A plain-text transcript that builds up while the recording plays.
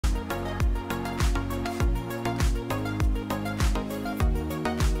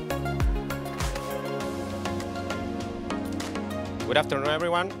Good afternoon,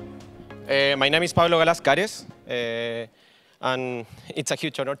 everyone. My name is Pablo Galaz Cares, and it's a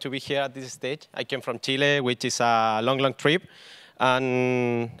huge honor to be here at this stage. I came from Chile, which is a long, long trip,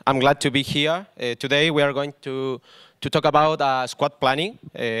 and I'm glad to be here. Today, we are going to talk about squad planning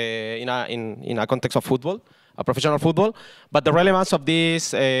in a context of football, professional football. But the relevance of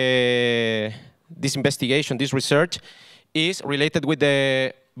this investigation, this research, is related with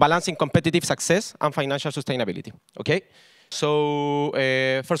the balancing competitive success and financial sustainability. Okay. So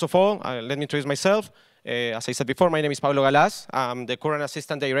first of all, let me introduce myself. As I said before, my name is Pablo Galaz. I'm the current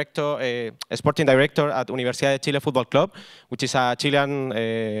assistant director, sporting director at Universidad de Chile Football Club, which is a Chilean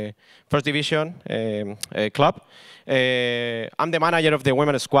first division club. I'm the manager of the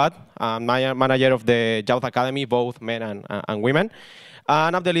women's squad. I'm manager of the youth academy, both men and women.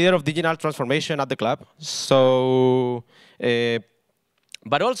 And I'm the leader of digital transformation at the club. So.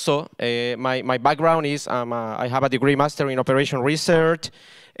 But also, my background is I have a degree master in operation research,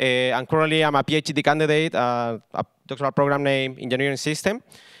 and currently I'm a PhD candidate, a doctoral program named Engineering System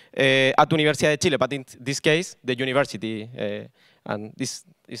at Universidad de Chile, but in this case, the university. And this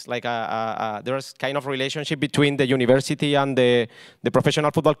is like there's kind of relationship between the university and the professional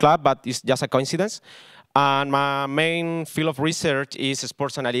football club, but it's just a coincidence. And my main field of research is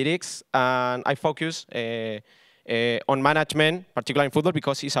sports analytics, and I focus on management, particularly in football,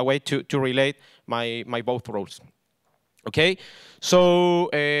 because it's a way to relate my both roles. Okay, so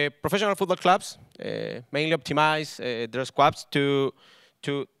professional football clubs mainly optimize their squads to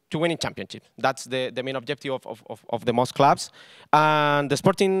winning championships. That's the main objective of the most clubs. And the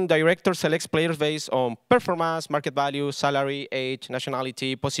sporting director selects players based on performance, market value, salary, age,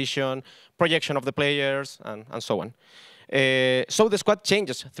 nationality, position, projection of the players, and so on. So the squad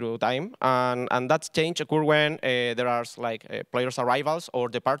changes through time, and that change occurs when there are players' arrivals or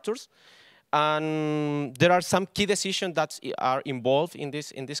departures, and there are some key decisions that are involved in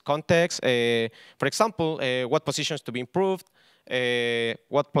this context. For example, what positions to be improved,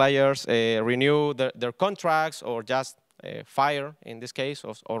 what players renew their contracts or just fire in this case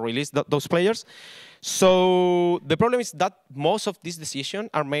or release those players. So the problem is that most of these decisions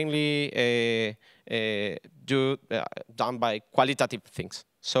are mainly done by qualitative things.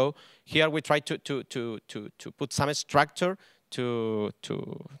 So here we try to put some structure to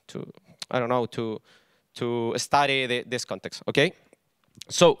study this context. Okay.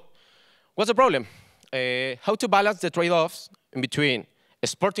 So what's the problem? How to balance the trade-offs in between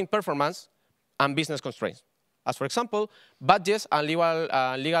sporting performance and business constraints, as for example, budgets and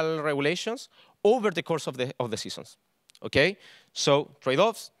legal regulations over the course of the seasons. Okay, so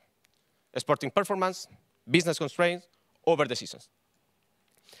trade-offs, sporting performance, business constraints over the seasons.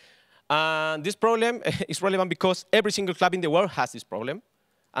 And this problem is relevant because every single club in the world has this problem,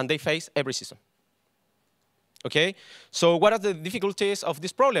 and they face every season. Okay, so what are the difficulties of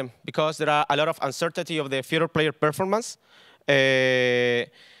this problem? Because there are a lot of uncertainty of the future player performance.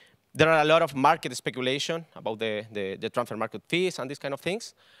 There are a lot of market speculation about the transfer market fees and these kind of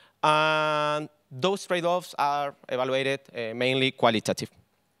things. And those trade-offs are evaluated mainly qualitative.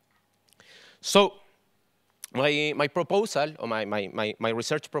 So my proposal, or my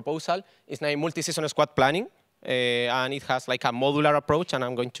research proposal, is named multi-season squad planning. And it has like a modular approach, and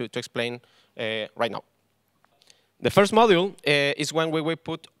I'm going to explain right now. The first module is when we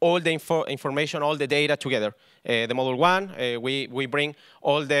put all the information, all the data together. The module one, we bring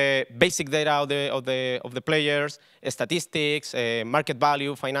all the basic data of the players, statistics, market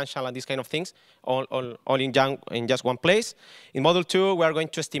value, financial, and these kind of things, all in just one place. In module two, we are going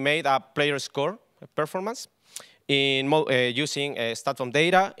to estimate a player score performance using Statsbomb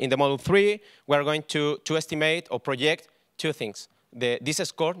data. In the module three, we are going to estimate or project two things. This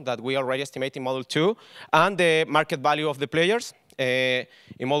score that we already estimate in module 2, and the market value of the players. In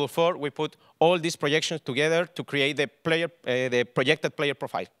module 4, we put all these projections together to create the projected player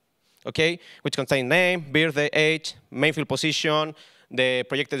profile, okay, which contains name, birthday, age, main field position, the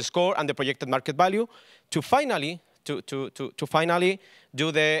projected score, and the projected market value. To finally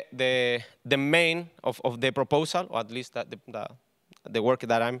do the main of the proposal, or at least the work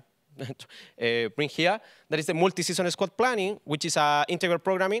that I'm bring here, that is the multi-season squad planning, which is integral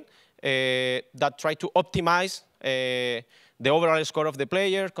programming that try to optimize the overall score of the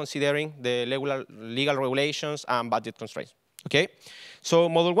player, considering the legal regulations and budget constraints. Okay, so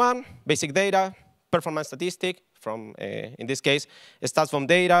module 1, basic data, performance statistic from, in this case, Statsbomb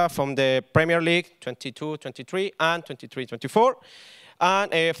data from the Premier League 22-23 and 23-24.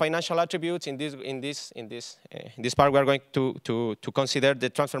 And financial attributes in this part, we are going to consider the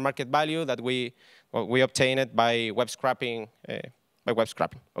transfer market value that we obtained by web scraping.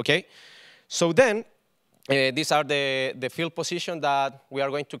 Okay, so then These are the field positions that we are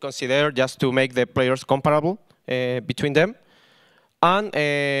going to consider just to make the players comparable between them, and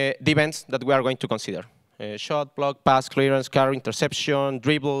the events that we are going to consider. Shot, block, pass, clearance, carry, interception,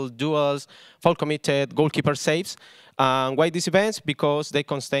 dribble, duels, foul committed, goalkeeper saves. And why these events? Because they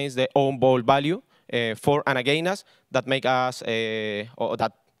contain the own ball value for and against us that make us, or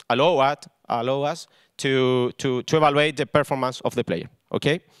that allow us to evaluate the performance of the player.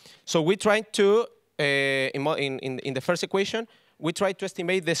 Okay, so we try to in the first equation we try to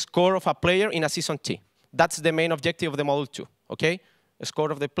estimate the score of a player in a season T. That's the main objective of the model 2. Okay, the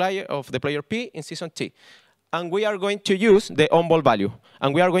score of the player P in season T, and we are going to use the on ball value,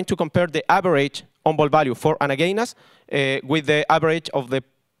 and we are going to compare the average on ball value for and against us with the average of the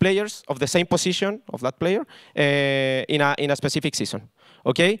players of the same position of that player in a specific season.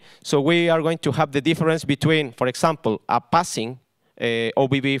 Okay, so we are going to have the difference between, for example, a passing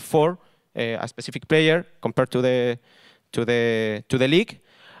OBV for a specific player compared to the league,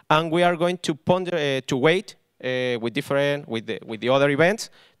 and we are going to ponder to weight with the other events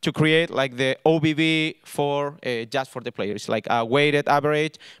to create like the OBV for just for the player. It's like a weighted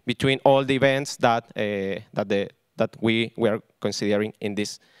average between all the events that we are considering in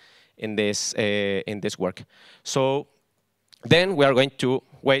this work. So then we are going to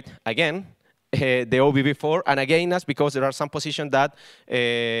weight again the OBV for and against us, because there are some positions that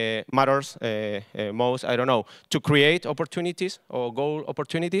matters most, I don't know, to create opportunities or goal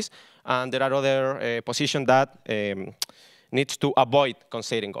opportunities, and there are other positions that needs to avoid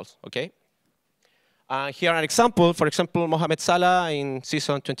conceding goals. Okay. Here an example. For example, Mohamed Salah in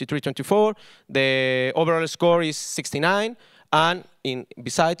season 23-24, the overall score is 69, and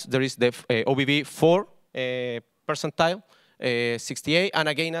besides there is the OBV 4 percentile 68, and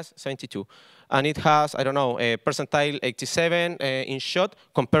against us 72. And it has, I don't know, a percentile 87 in shot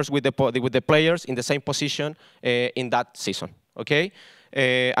compared with the players in the same position in that season. Okay.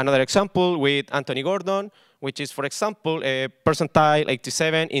 Another example with Anthony Gordon, which is, for example, a percentile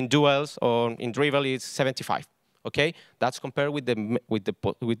 87 in duels, or in dribble is 75. Okay, that's compared with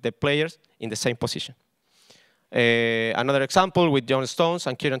the players in the same position. Another example with John Stones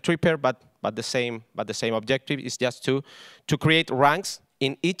and Kieran Trippier, but the same objective is just to create ranks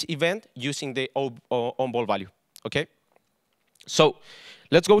in each event using the on-ball value. Okay, so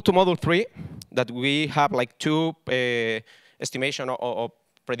let's go to model 3, that we have like two estimation or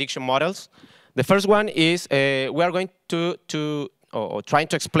prediction models. The first one is we are going to trying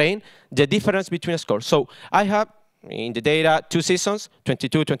to explain the difference between scores. So I have in the data 2 seasons,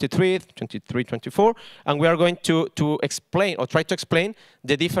 22-23, 23-24, and we are going to explain or try to explain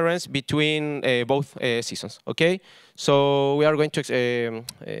the difference between both seasons. Okay, so we are going to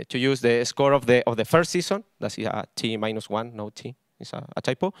use the score of the first season. That's a T-1, no T. It's a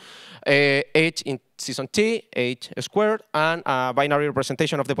typo. H in season T, H squared, and a binary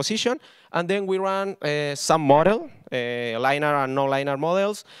representation of the position. And then we run some model, linear and non-linear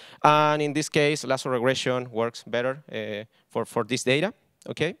models. And in this case, lasso regression works better for this data.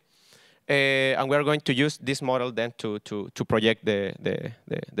 Okay. And we are going to use this model then to project the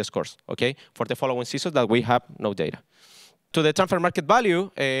scores. Okay, for the following seasons that we have no data. To the transfer market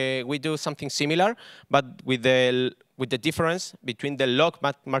value, we do something similar, but with the difference between the log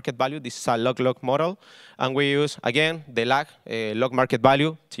market value. This is a log-log model, and we use again the log market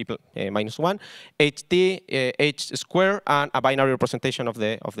value T-1, HT, H squared, and a binary representation of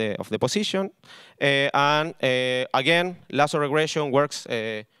the position. And again, lasso regression works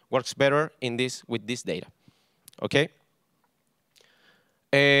better with this data. Okay.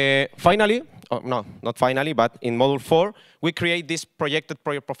 Finally, no, not finally, but in model 4, we create this projected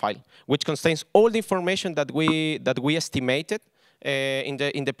player profile, which contains all the information that we estimated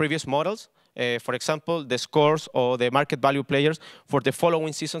in the previous models. For example, the scores or the market value players for the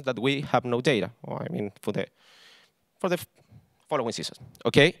following seasons that we have no data. Or I mean, for the following seasons.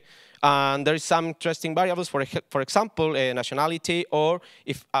 Okay. And there is some interesting variables, for example, nationality, or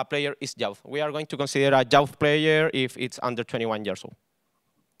if a player is youth. We are going to consider a youth player if it's under 21 years old.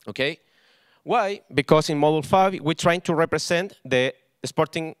 Okay, why? Because in model 5 we're trying to represent the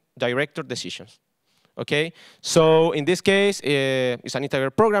sporting director decisions. Okay, so in this case it's an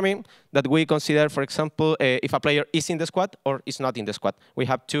integrated programming that we consider, for example, if a player is in the squad or is not in the squad. We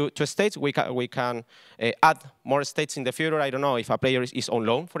have two states. We can add more states in the future. I don't know if a player is on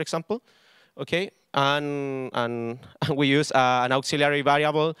loan, for example. Okay, and we use an auxiliary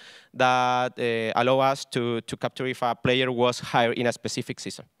variable that allow us to capture if a player was hired in a specific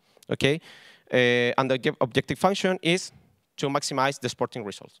season. Okay, and the objective function is to maximize the sporting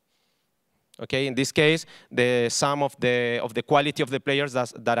results. Okay, in this case, the sum of the quality of the players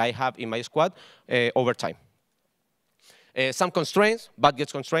that I have in my squad over time. Some constraints,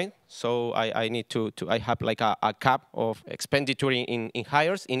 budget constraints. So I need I have like a cap of expenditure in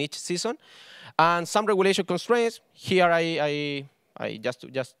hires in each season, and some regulation constraints. Here I just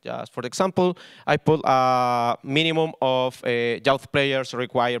for example, I put a minimum of youth players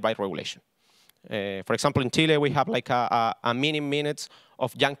required by regulation. For example, in Chile, we have like a minimum minutes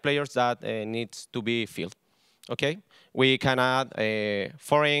of young players that needs to be filled. Okay, we can add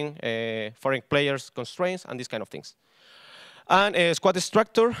foreign players constraints and these kind of things. And squad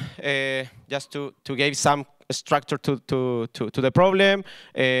structure, just to give some structure to the problem,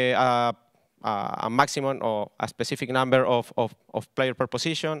 a maximum or a specific number of player per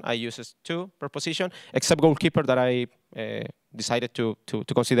position. I use 2 per position, except goalkeeper that I decided to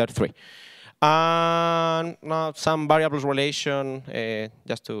consider 3. And some variables relation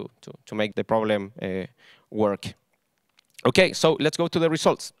just to make the problem work. Okay, so let's go to the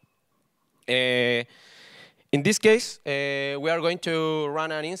results. In this case, we are going to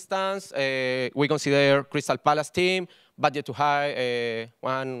run an instance. We consider Crystal Palace team, budget to hire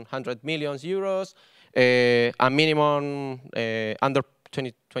 100 million euros, a minimum under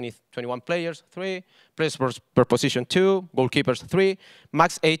 21 players, 3, players per position 2, goalkeepers 3,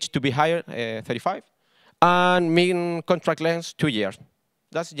 max age to be hired 35, and mean contract length 2 years.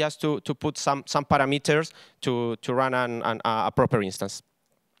 That's just to put some parameters to run a proper instance.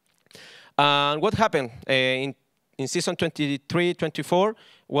 And what happened in season 23-24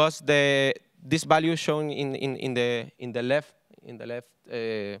 was this value shown in the left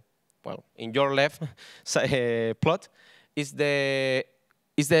well, in your left plot is the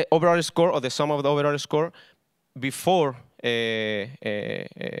overall score, or the sum of the overall score before the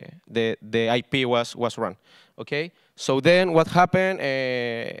IP was run. Okay, so then what happened?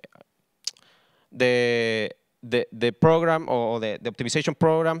 The program, or the optimization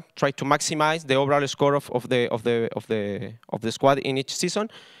program, tried to maximize the overall score of the squad in each season,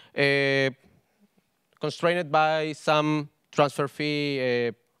 constrained by some transfer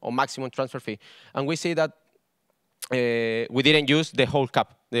fee or maximum transfer fee, and we see that we didn't use the whole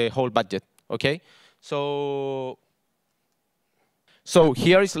cap, the whole budget. Okay, so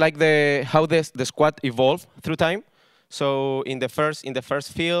here is like how the squad evolved through time. So in the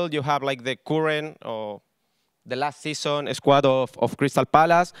first field, you have like the current or the last season squad of Crystal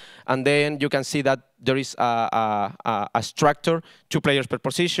Palace, and then you can see that there is a structure: 2 players per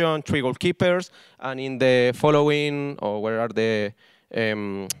position, 3 goalkeepers, and in the following, or where are the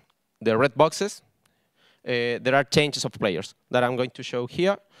red boxes, there are changes of players that I'm going to show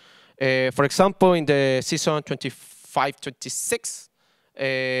here. For example, in the season 25-26,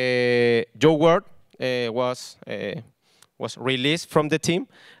 Joe Ward was released from the team,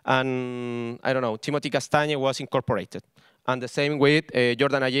 and I don't know, Timothy Castagne was incorporated. And the same with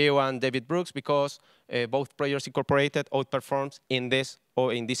Jordan Ayew and David Brooks, because both players incorporated outperforms in this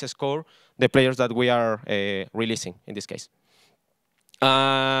score the players that we are releasing in this case.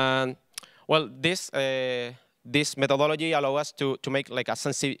 And well, this methodology allows us to make like a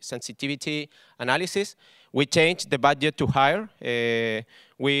sensitivity analysis. We changed the budget to hire.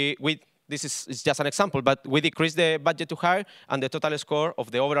 This is just an example, but we decrease the budget to hire, and the total score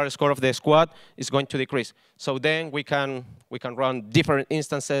of the overall score of the squad is going to decrease. So then we can run different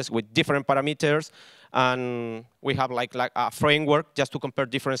instances with different parameters, and we have like a framework just to compare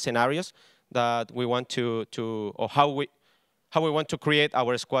different scenarios that we want or how we want to create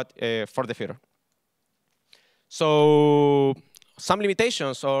our squad for the future. So some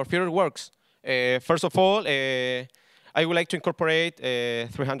limitations or future works. First of all, I would like to incorporate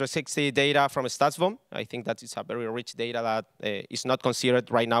 360 data from Statsbomb. I think that is a very rich data that is not considered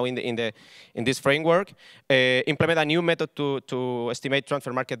right now in this framework. Implement a new method to estimate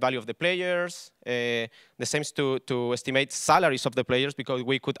transfer market value of the players. The same is to estimate salaries of the players, because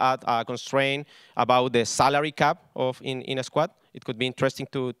we could add a constraint about the salary cap in a squad. It could be interesting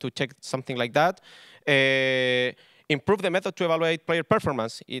to check something like that. Improve the method to evaluate player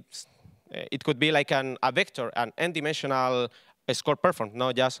performance. It could be like a vector, an n-dimensional score performance,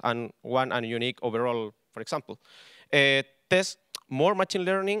 not just one and unique overall, for example. Test more machine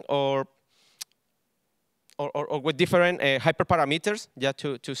learning or with different hyperparameters, just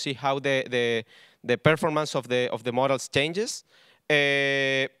to see how the performance of the models changes.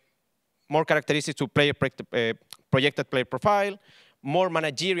 More characteristics to projected player profile. More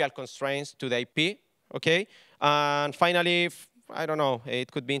managerial constraints to the IP. Okay, and finally, I don't know, it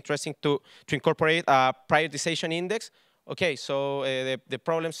could be interesting to incorporate a prioritization index okay, so the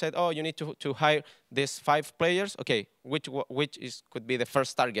problem said, oh, you need to hire these 5 players. Okay, which could be the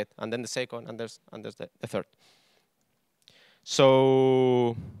first target, and then the second, and there's the third.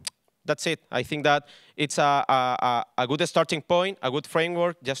 So that's it. I think that it's a good starting point, a good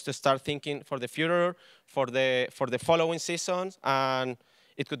framework, just to start thinking for the future, for the following seasons, and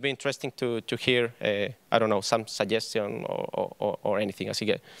it could be interesting to hear, I don't know, some suggestion or anything as you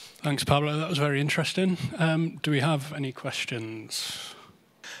get. Thanks, Pablo. That was very interesting. Do we have any questions?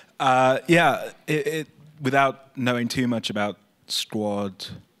 Yeah, without knowing too much about squad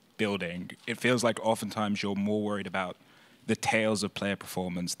building, it feels like oftentimes you're more worried about the tails of player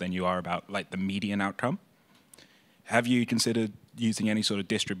performance than you are about like the median outcome. Have you considered using any sort of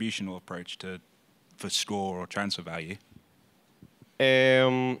distributional approach for score or transfer value?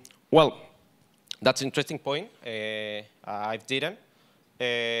 Well, that's an interesting point. I didn't.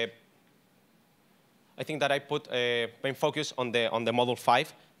 I think that I put main focus on the model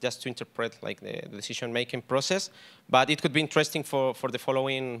 5 just to interpret like the decision-making process. But it could be interesting for the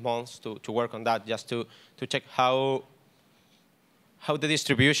following months to work on that, just to check how the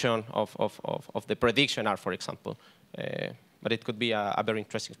distribution of the prediction are, for example. But it could be a very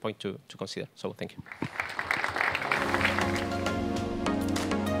interesting point to consider. So thank you.